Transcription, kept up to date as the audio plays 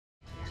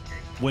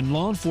When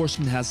law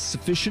enforcement has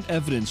sufficient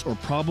evidence or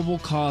probable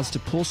cause to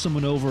pull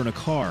someone over in a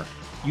car,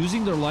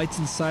 using their lights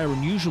and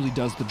siren usually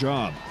does the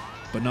job,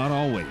 but not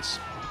always.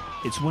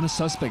 It's when a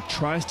suspect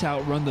tries to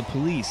outrun the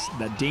police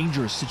that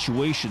dangerous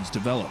situations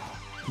develop.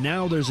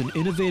 Now there's an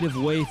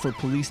innovative way for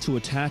police to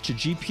attach a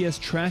GPS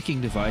tracking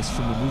device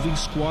from a moving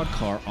squad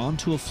car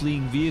onto a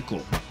fleeing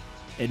vehicle,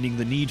 ending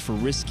the need for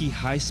risky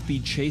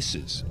high-speed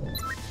chases.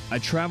 I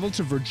traveled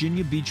to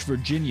Virginia Beach,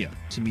 Virginia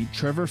to meet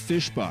Trevor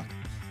Fishbach,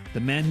 the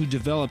man who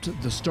developed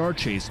the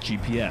StarChase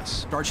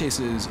GPS.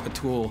 StarChase is a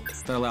tool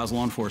that allows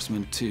law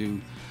enforcement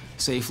to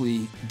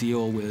safely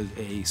deal with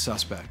a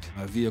suspect,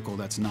 a vehicle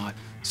that's not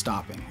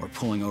stopping or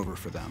pulling over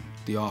for them.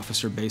 The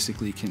officer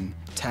basically can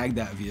tag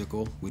that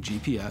vehicle with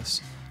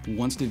GPS.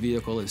 Once the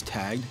vehicle is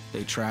tagged,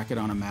 they track it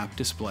on a map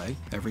display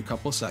every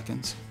couple of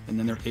seconds, and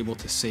then they're able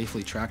to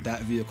safely track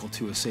that vehicle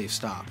to a safe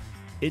stop.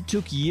 It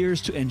took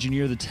years to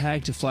engineer the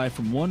tag to fly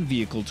from one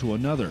vehicle to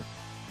another,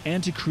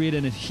 and to create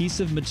an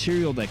adhesive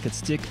material that could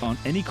stick on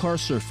any car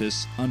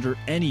surface under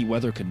any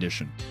weather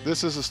condition.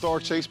 This is a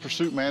StarChase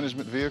pursuit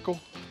management vehicle,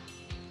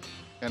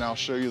 and I'll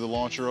show you the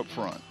launcher up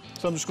front.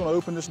 So I'm just going to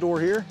open this door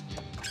here,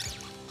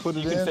 put it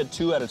in. You can fit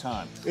 2 at a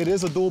time. It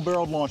is a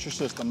dual-barreled launcher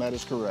system, that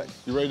is correct.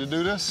 You ready to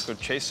do this? Go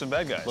chase some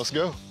bad guys. Let's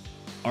go.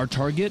 Our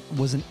target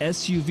was an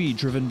SUV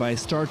driven by a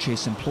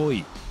StarChase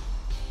employee.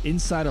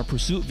 Inside our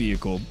pursuit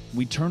vehicle,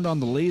 we turned on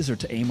the laser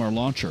to aim our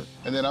launcher.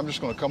 And then I'm just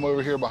going to come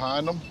over here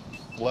behind them,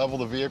 level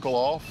the vehicle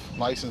off,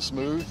 nice and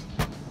smooth.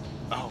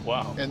 Oh,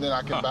 wow. And then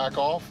I can back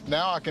off.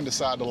 Now I can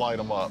decide to light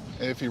him up.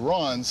 And if he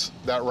runs,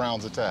 that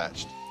round's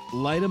attached.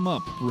 Light 'em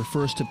up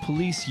refers to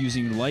police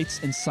using lights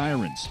and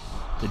sirens.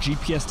 The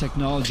GPS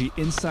technology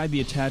inside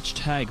the attached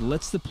tag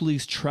lets the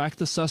police track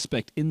the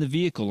suspect in the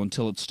vehicle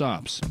until it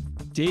stops.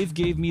 Dave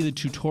gave me the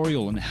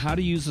tutorial on how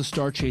to use the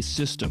StarChase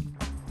system.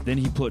 Then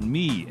he put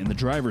me in the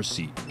driver's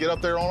seat. Get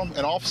up there on him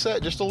and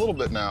offset just a little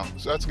bit now.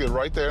 So that's good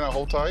right there. Now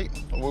hold tight.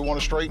 We want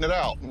to straighten it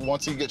out.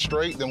 Once he gets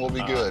straight, then we'll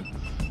be good.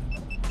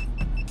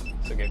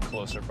 So get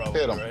closer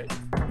probably, Hit him. right?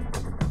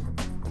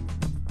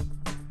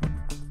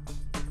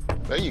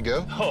 There you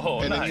go.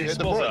 Oh, and nice. then you hit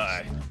the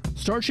Bullseye. brakes.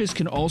 StarChase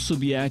can also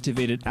be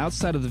activated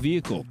outside of the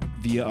vehicle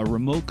via a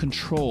remote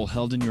control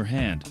held in your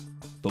hand.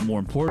 But more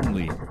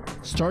importantly,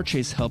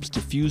 StarChase helps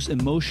diffuse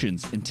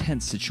emotions in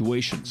tense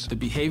situations. The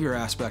behavior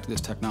aspect of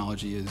this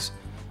technology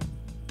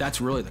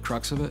that's really the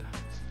crux of it.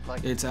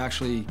 It's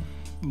actually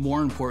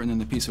more important than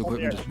the piece of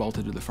equipment just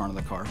bolted to the front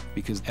of the car,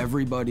 because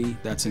everybody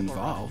that's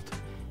involved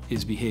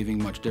is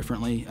behaving much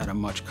differently at a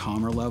much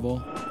calmer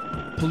level.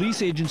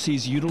 Police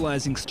agencies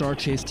utilizing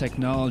StarChase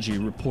technology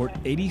report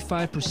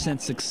 85%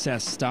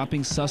 success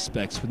stopping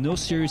suspects with no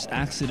serious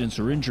accidents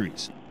or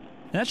injuries.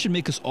 That should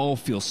make us all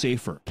feel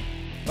safer.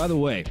 By the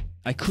way,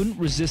 I couldn't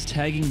resist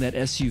tagging that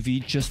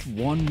SUV just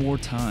one more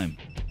time.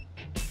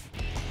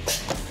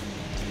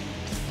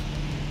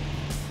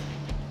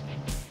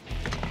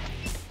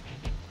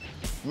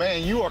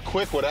 Man, you are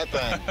quick with that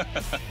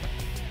thing.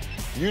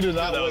 You did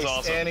not waste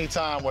awesome. any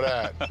time with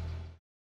that.